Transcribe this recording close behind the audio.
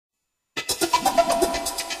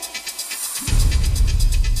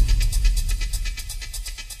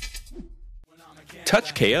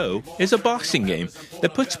Touch KO is a boxing game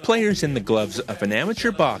that puts players in the gloves of an amateur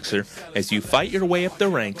boxer as you fight your way up the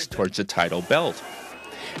ranks towards a title belt.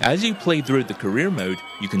 As you play through the career mode,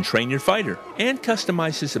 you can train your fighter and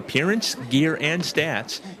customize his appearance, gear, and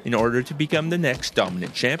stats in order to become the next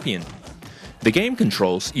dominant champion. The game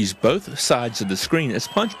controls use both sides of the screen as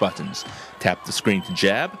punch buttons. Tap the screen to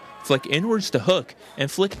jab, flick inwards to hook, and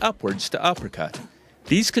flick upwards to uppercut.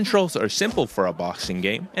 These controls are simple for a boxing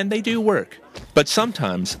game, and they do work. But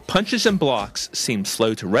sometimes, punches and blocks seem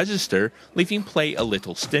slow to register, leaving play a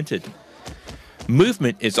little stinted.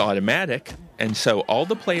 Movement is automatic, and so all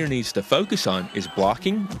the player needs to focus on is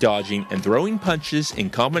blocking, dodging, and throwing punches in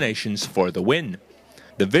combinations for the win.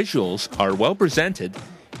 The visuals are well presented.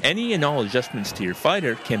 Any and all adjustments to your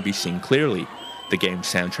fighter can be seen clearly. The game's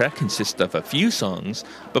soundtrack consists of a few songs,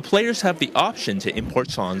 but players have the option to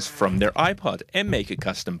import songs from their iPod and make a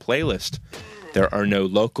custom playlist. There are no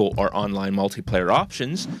local or online multiplayer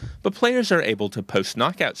options, but players are able to post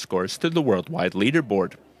knockout scores to the worldwide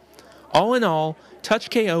leaderboard. All in all, Touch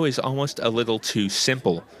KO is almost a little too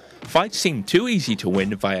simple. Fights seem too easy to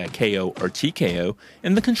win via KO or TKO,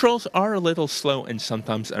 and the controls are a little slow and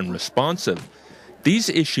sometimes unresponsive. These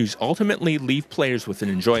issues ultimately leave players with an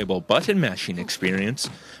enjoyable button mashing experience,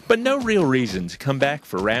 but no real reason to come back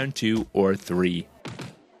for round 2 or 3.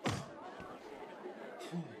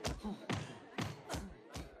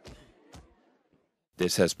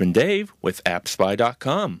 This has been Dave with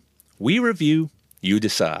AppSpy.com. We review, you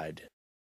decide.